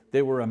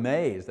they were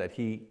amazed that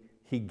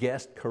he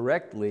guessed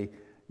correctly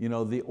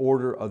the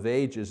order of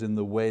ages in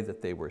the way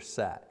that they were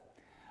sat.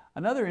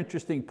 Another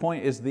interesting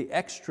point is the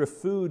extra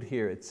food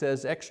here. It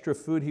says extra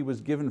food, he was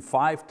given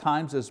 5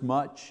 times as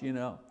much.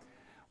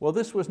 Well,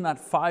 this was not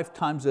 5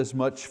 times as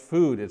much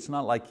food. It's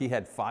not like he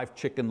had 5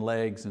 chicken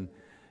legs and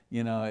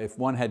if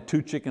one had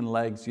 2 chicken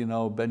legs,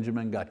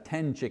 Benjamin got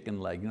 10 chicken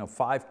legs,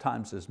 5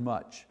 times as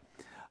much.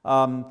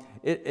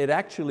 It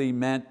actually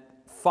meant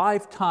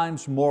 5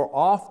 times more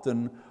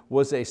often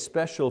was a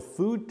special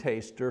food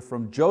taster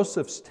from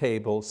Joseph's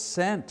table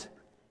sent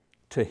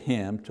to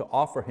him to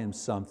offer him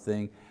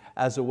something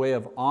as a way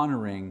of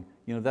honoring.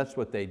 That's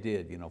what they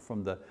did.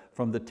 From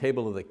the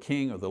table of the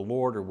king or the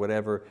lord or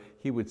whatever,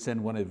 he would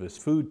send one of his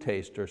food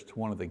tasters to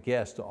one of the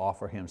guests to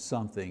offer him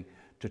something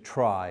to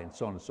try, and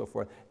so on and so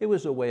forth. It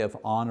was a way of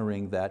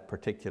honoring that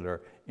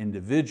particular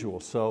individual.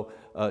 So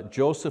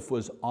Joseph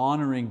was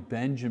honoring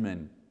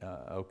Benjamin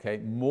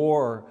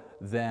more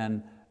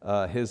than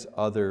his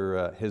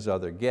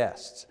other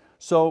guests.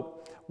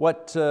 So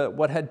what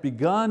had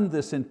begun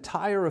this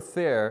entire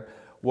affair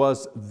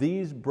was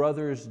these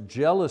brothers'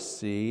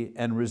 jealousy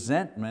and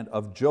resentment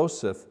of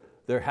Joseph,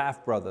 their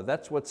half-brother.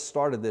 That's what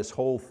started this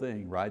whole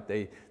thing, right?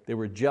 They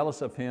were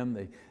jealous of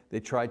him, they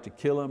tried to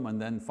kill him,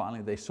 and then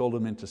finally they sold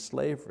him into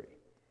slavery.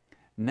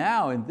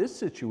 Now in this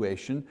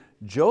situation,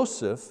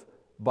 Joseph,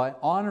 by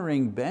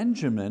honoring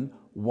Benjamin,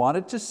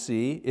 wanted to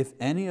see if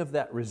any of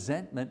that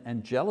resentment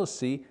and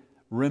jealousy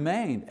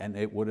remained, and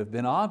it would have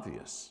been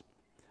obvious.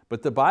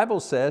 But the Bible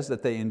says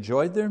that they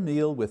enjoyed their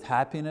meal with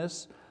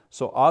happiness,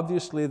 so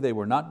obviously they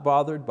were not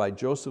bothered by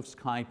Joseph's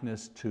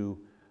kindness to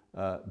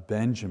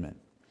Benjamin.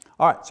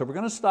 All right, so we're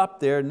going to stop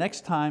there.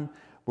 Next time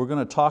we're going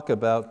to talk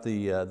about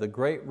the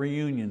great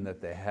reunion that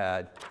they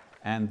had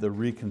and the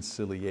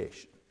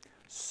reconciliation.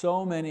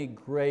 So many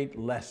great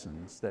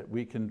lessons that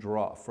we can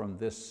draw from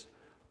this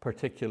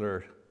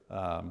particular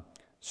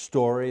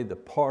story, the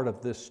part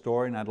of this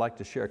story, and I'd like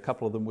to share a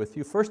couple of them with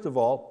you. First of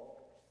all,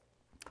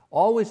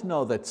 always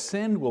know that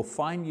sin will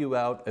find you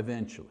out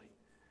eventually.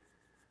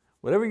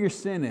 Whatever your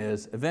sin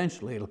is,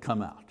 eventually it'll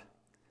come out.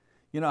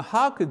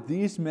 How could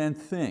these men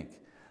think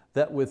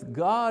that with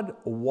God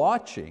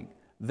watching,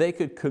 they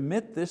could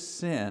commit this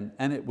sin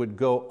and it would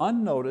go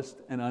unnoticed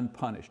and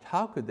unpunished?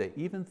 How could they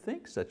even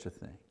think such a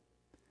thing?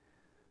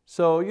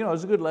 So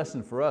it's a good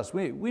lesson for us.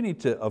 We need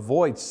to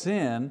avoid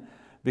sin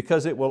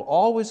because it will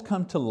always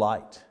come to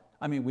light.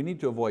 We need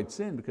to avoid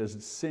sin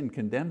because sin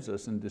condemns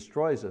us and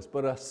destroys us.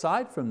 But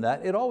aside from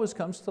that, it always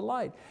comes to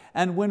light.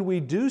 And when we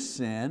do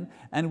sin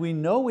and we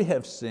know we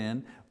have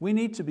sinned, we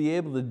need to be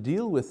able to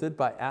deal with it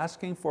by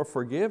asking for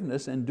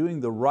forgiveness and doing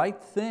the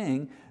right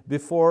thing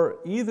before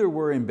either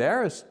we're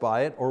embarrassed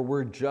by it or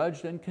we're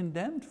judged and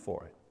condemned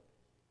for it.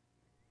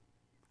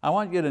 I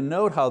want you to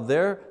note how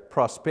their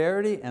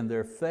prosperity and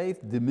their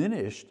faith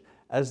diminished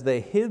as they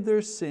hid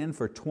their sin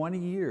for 20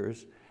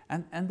 years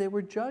and they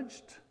were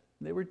judged.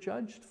 They were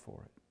judged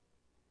for it.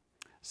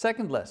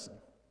 Second lesson,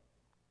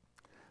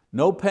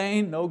 no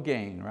pain, no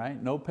gain,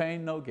 right? No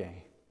pain, no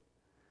gain.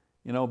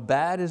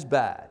 Bad is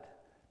bad.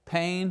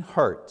 Pain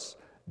hurts.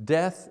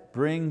 Death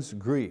brings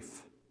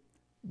grief.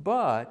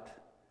 But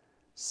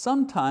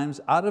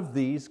sometimes out of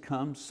these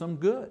comes some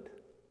good.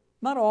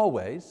 Not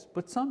always,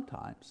 but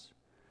sometimes.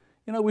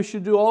 We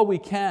should do all we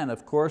can,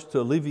 of course,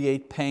 to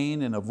alleviate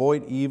pain and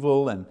avoid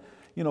evil and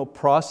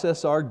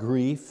process our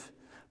grief.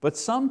 But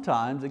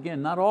sometimes,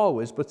 again, not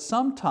always, but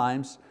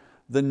sometimes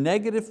the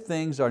negative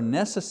things are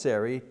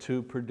necessary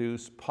to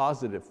produce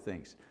positive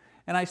things.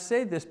 And I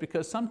say this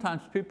because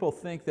sometimes people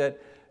think that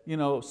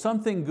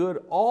something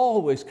good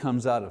always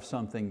comes out of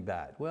something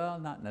bad. Well,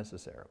 not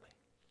necessarily.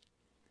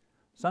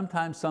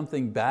 Sometimes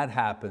something bad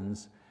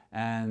happens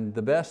and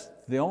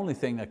the only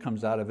thing that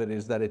comes out of it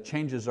is that it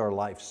changes our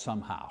life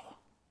somehow.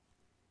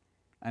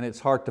 And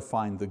it's hard to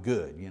find the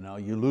good.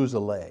 You lose a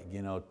leg,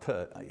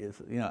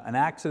 an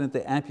accident,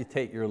 they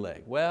amputate your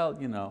leg. Well,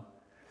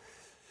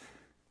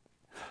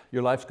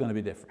 your life's going to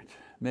be different.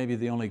 Maybe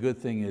the only good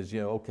thing is,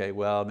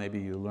 maybe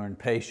you learn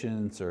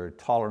patience or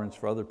tolerance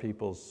for other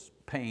people's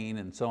pain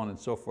and so on and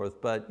so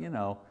forth, but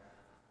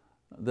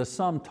the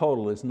sum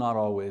total is not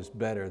always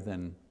better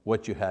than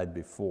what you had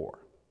before.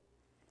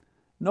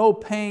 No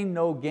pain,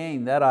 no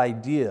gain, that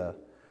idea,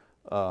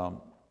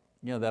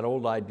 that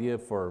old idea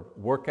for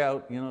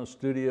workout,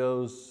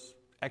 studios,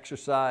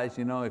 exercise,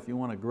 if you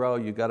want to grow,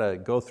 you got to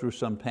go through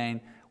some pain.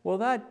 Well,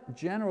 that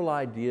general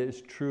idea is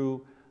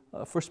true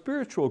for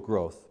spiritual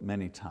growth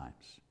many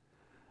times.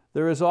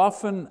 There is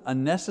often a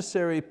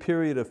necessary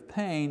period of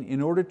pain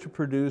in order to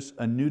produce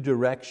a new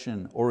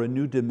direction or a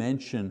new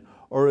dimension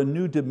or a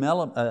new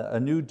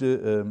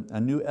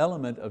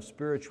element of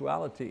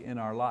spirituality in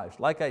our lives.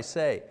 Like I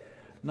say,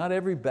 not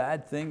every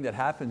bad thing that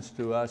happens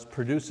to us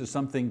produces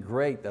something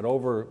great that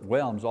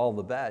overwhelms all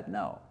the bad,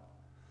 no.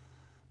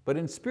 But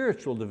in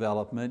spiritual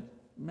development,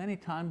 many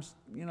times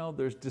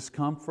there's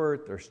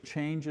discomfort, there's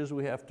changes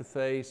we have to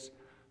face,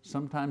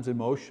 sometimes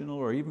emotional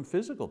or even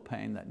physical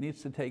pain that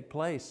needs to take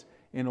place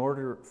in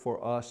order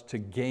for us to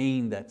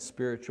gain that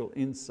spiritual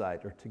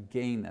insight or to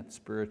gain that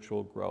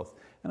spiritual growth.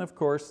 And of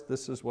course,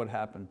 this is what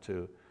happened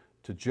to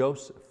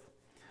Joseph.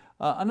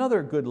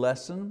 Another good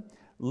lesson,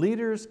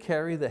 leaders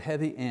carry the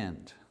heavy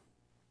end.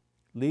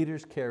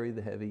 Leaders carry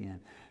the heavy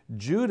end.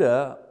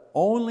 Judah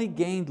only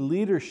gained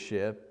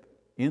leadership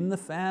in the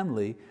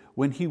family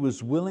when he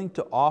was willing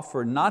to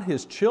offer not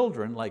his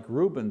children, like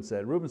Reuben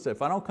said. Reuben said,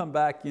 if I don't come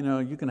back,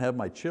 you can have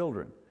my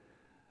children.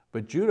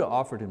 But Judah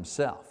offered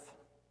himself.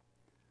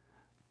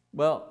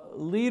 Well,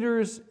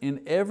 leaders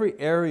in every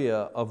area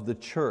of the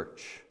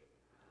church,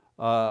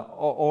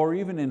 or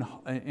even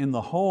in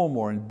the home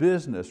or in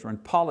business or in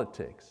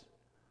politics,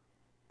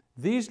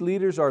 these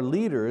leaders are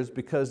leaders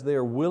because they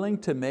are willing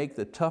to make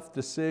the tough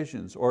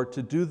decisions or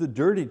to do the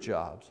dirty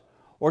jobs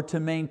or to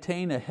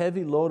maintain a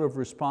heavy load of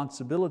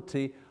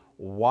responsibility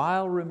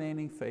while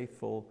remaining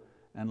faithful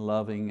and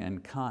loving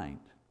and kind.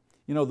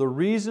 The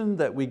reason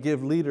that we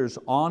give leaders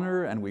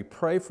honor and we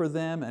pray for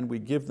them and we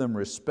give them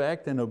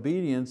respect and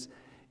obedience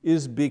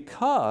is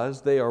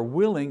because they are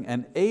willing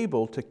and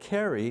able to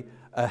carry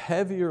a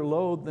heavier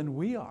load than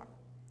we are.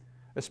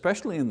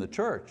 Especially in the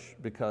church,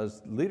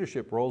 because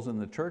leadership roles in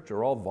the church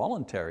are all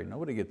voluntary.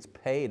 Nobody gets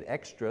paid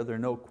extra. There are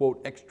no,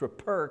 quote, extra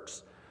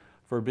perks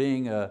for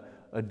being a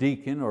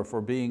deacon or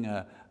for being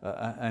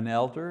an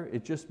elder.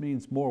 It just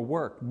means more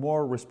work,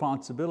 more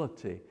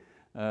responsibility.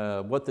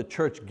 What the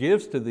church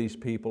gives to these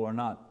people are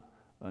not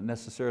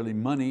necessarily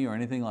money or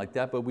anything like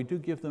that, but we do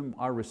give them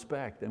our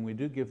respect and we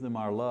do give them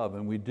our love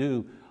and we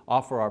do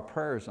offer our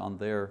prayers on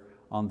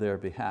their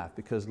behalf,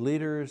 because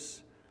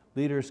leaders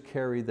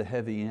carry the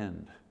heavy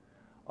end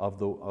of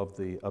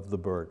the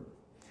burden.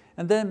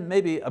 And then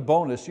maybe a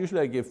bonus, usually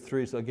I give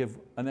 3, so I'll give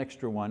an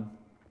extra one.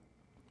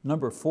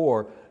 Number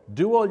 4,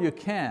 do all you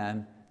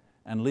can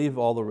and leave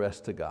all the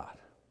rest to God.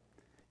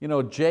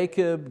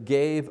 Jacob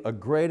gave a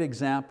great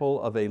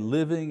example of a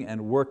living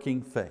and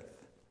working faith.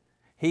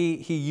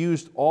 He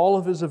used all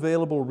of his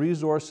available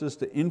resources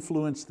to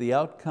influence the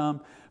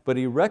outcome, but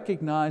he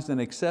recognized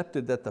and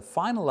accepted that the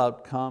final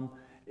outcome,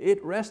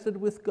 it rested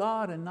with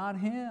God and not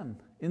him.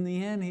 In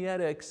the end, he had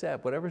to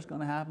accept whatever's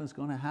going to happen is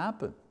going to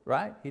happen,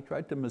 right? He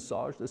tried to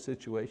massage the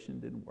situation,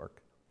 didn't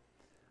work.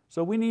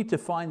 So we need to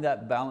find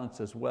that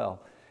balance as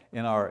well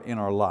in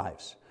our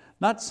lives.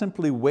 Not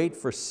simply wait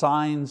for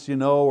signs,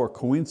 or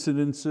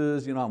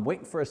coincidences. I'm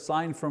waiting for a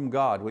sign from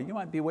God. Well, you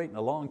might be waiting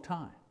a long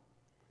time.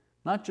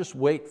 Not just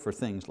wait for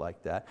things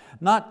like that.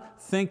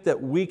 Not think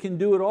that we can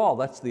do it all.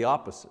 That's the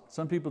opposite.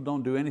 Some people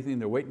don't do anything.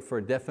 They're waiting for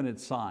a definite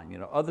sign.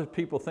 Other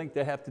people think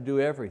they have to do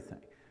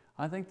everything.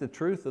 I think the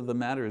truth of the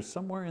matter is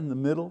somewhere in the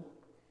middle.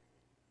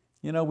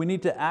 We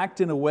need to act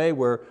in a way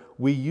where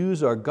we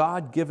use our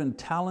God-given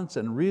talents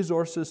and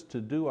resources to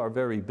do our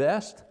very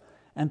best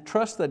and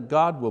trust that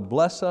God will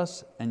bless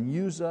us and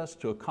use us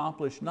to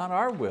accomplish not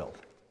our will,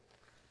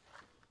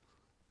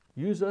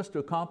 use us to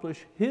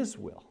accomplish His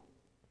will.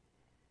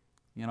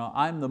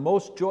 I'm the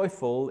most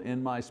joyful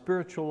in my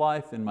spiritual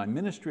life, in my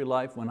ministry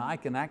life, when I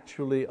can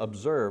actually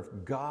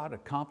observe God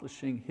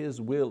accomplishing His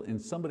will in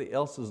somebody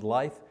else's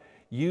life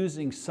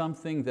using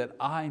something that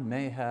I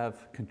may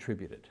have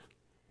contributed.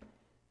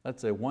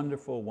 That's a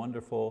wonderful,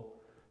 wonderful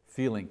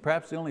feeling.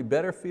 Perhaps the only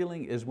better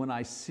feeling is when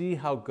I see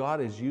how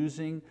God is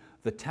using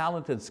the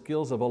talented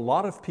skills of a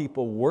lot of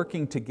people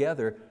working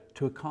together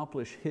to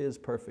accomplish His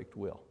perfect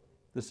will.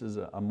 This is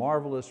a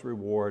marvelous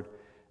reward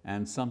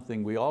and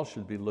something we all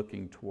should be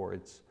looking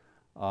towards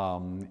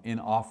in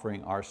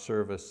offering our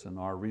service and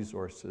our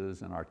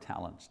resources and our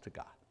talents to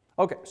God.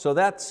 Okay, so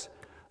that's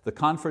the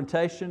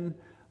confrontation.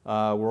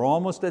 We're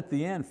almost at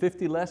the end,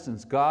 50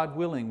 lessons, God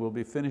willing. We'll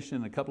be finished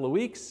in a couple of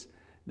weeks.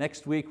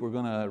 Next week we're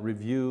going to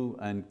review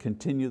and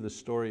continue the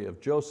story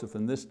of Joseph,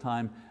 and this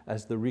time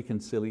as the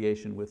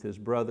reconciliation with his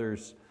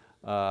brothers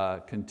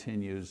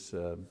continues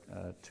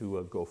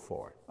to go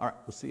forward. All right,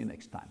 we'll see you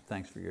next time.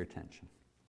 Thanks for your attention.